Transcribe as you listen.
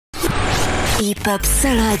Hip-hop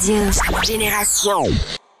seul radio. Génération.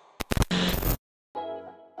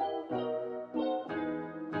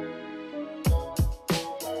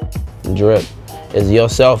 Drip. It's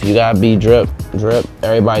yourself. You gotta be drip. Drip.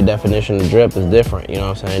 Everybody's definition of drip is different. You know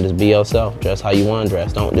what I'm saying? Just be yourself. Dress how you want to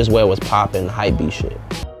dress. Don't just wear what's popping, hype beat shit.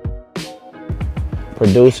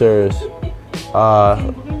 Producers,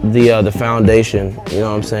 the foundation. You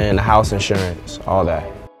know what I'm saying? The house insurance, all that.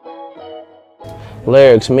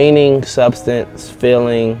 Lyrics, meaning, substance,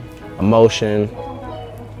 feeling, emotion,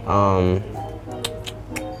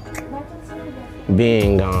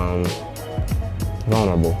 being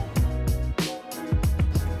vulnerable.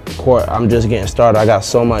 I'm just getting started. I got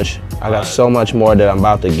so much more that I'm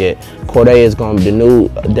about to get. Cordae is going to be the new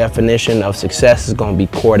definition of success. Is going to be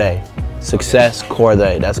Cordae. Success,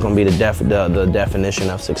 Cordae. That's going to be the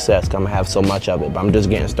definition of success. I'm going to have so much of it. But I'm just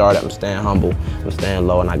getting started. I'm staying humble. I'm staying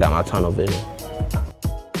low, and I got my tunnel vision.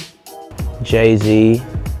 Jay-Z,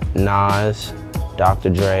 Nas, Dr.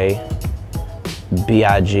 Dre,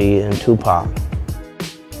 B.I.G., and Tupac.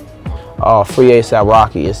 Oh, Free A$AP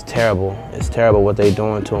Rocky, it's terrible. It's terrible what they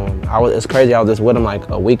doing to him. It's crazy, I was just with him like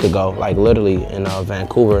a week ago, like literally in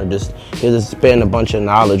Vancouver. He was just spitting a bunch of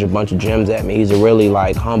knowledge, a bunch of gems at me. He's a really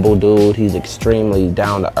like humble dude. He's extremely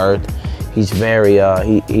down to earth. He's very,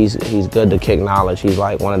 he's good to kick knowledge. He's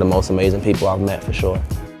like one of the most amazing people I've met for sure.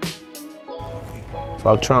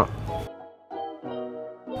 Fuck Trump.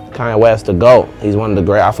 Kanye West, the GOAT. He's one of the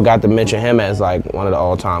great. I forgot to mention him as like one of the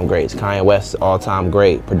all-time greats. Kanye West, all-time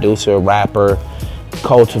great. Producer, rapper,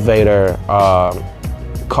 cultivator,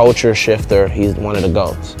 culture shifter. He's one of the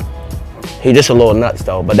GOATs. He's just a little nuts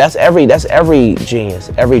though. But that's every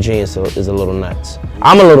genius. Every genius is a little nuts.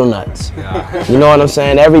 I'm a little nuts. Yeah. You know what I'm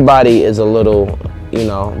saying? Everybody is a little, you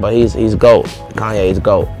know, but he's GOAT. Kanye's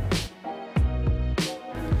GOAT.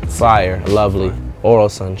 Fire, lovely.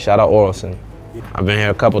 Orelson, shout out Orelson. I've been here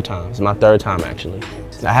a couple times. It's my third time actually.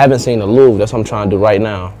 I haven't seen the Louvre, that's what I'm trying to do right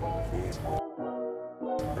now.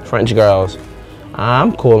 French girls,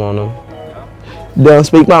 I'm cool on them. They don't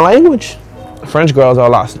speak my language. French girls are a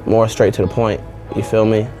lot more straight to the point, you feel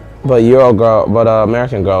me? But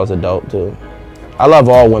American girls are dope too. I love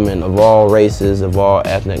all women of all races, of all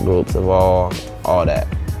ethnic groups, of all that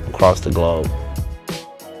across the globe.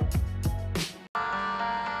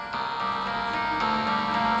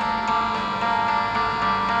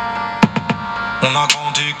 On a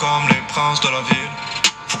grandi comme les princes de la ville,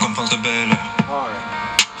 fou comme prince de Bel Air.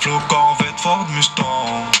 Flow Corvette, Ford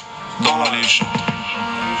Mustang, dans la légende.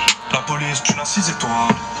 La police d'une à 6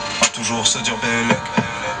 étoiles, a toujours se dire Bellec.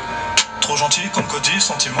 Trop gentil comme Cody,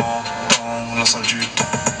 sentiment, dans la salle du temps.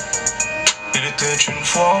 Il était une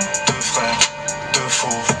fois deux frères, deux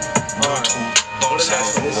fauves, deux trous, dans le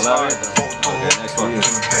cerveau, poteau, deux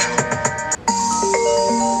pères.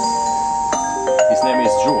 His name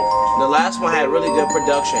is Joe. The last one had really good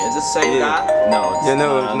production. Is this the same guy? No, it's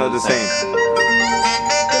no, the same.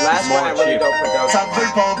 The last one had really good production. Ça veut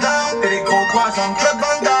le pendant et les gros bras dans le club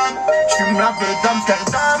Van Damme. J'fume la peu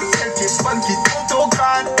d'Amsterdam, celle qui est bonne qui tombe au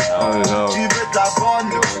crâne. Tu veux de la bonne,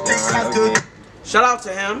 le coup t'écrase de... Shout out to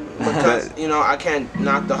him because you know I can't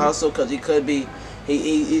knock the hustle because he could be.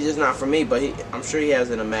 He's just not for me, but I'm sure he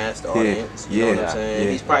has an amassed audience. You know what I'm saying?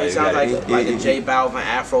 Yeah. He's probably sounds like a J Balvin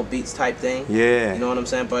Afro beats type thing. Yeah. You know what I'm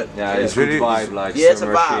saying? But yeah, it's really vibe, like yeah, it's a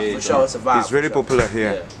vibe for sure. It's a vibe. It's really popular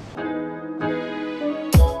here.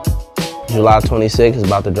 July 26th is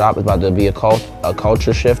about to drop. It's about to be a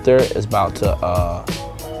culture shifter. It's about to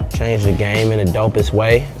change the game in the dopest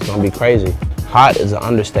way. It's gonna be crazy. Hot is an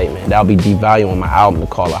understatement. That'll be devaluing my album to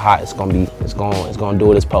call it hot. It's gonna do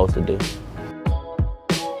what it's supposed to do.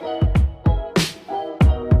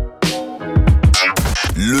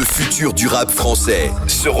 Le futur du rap français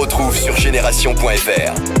se retrouve sur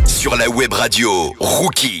génération.fr, sur la web radio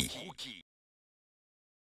Rookie.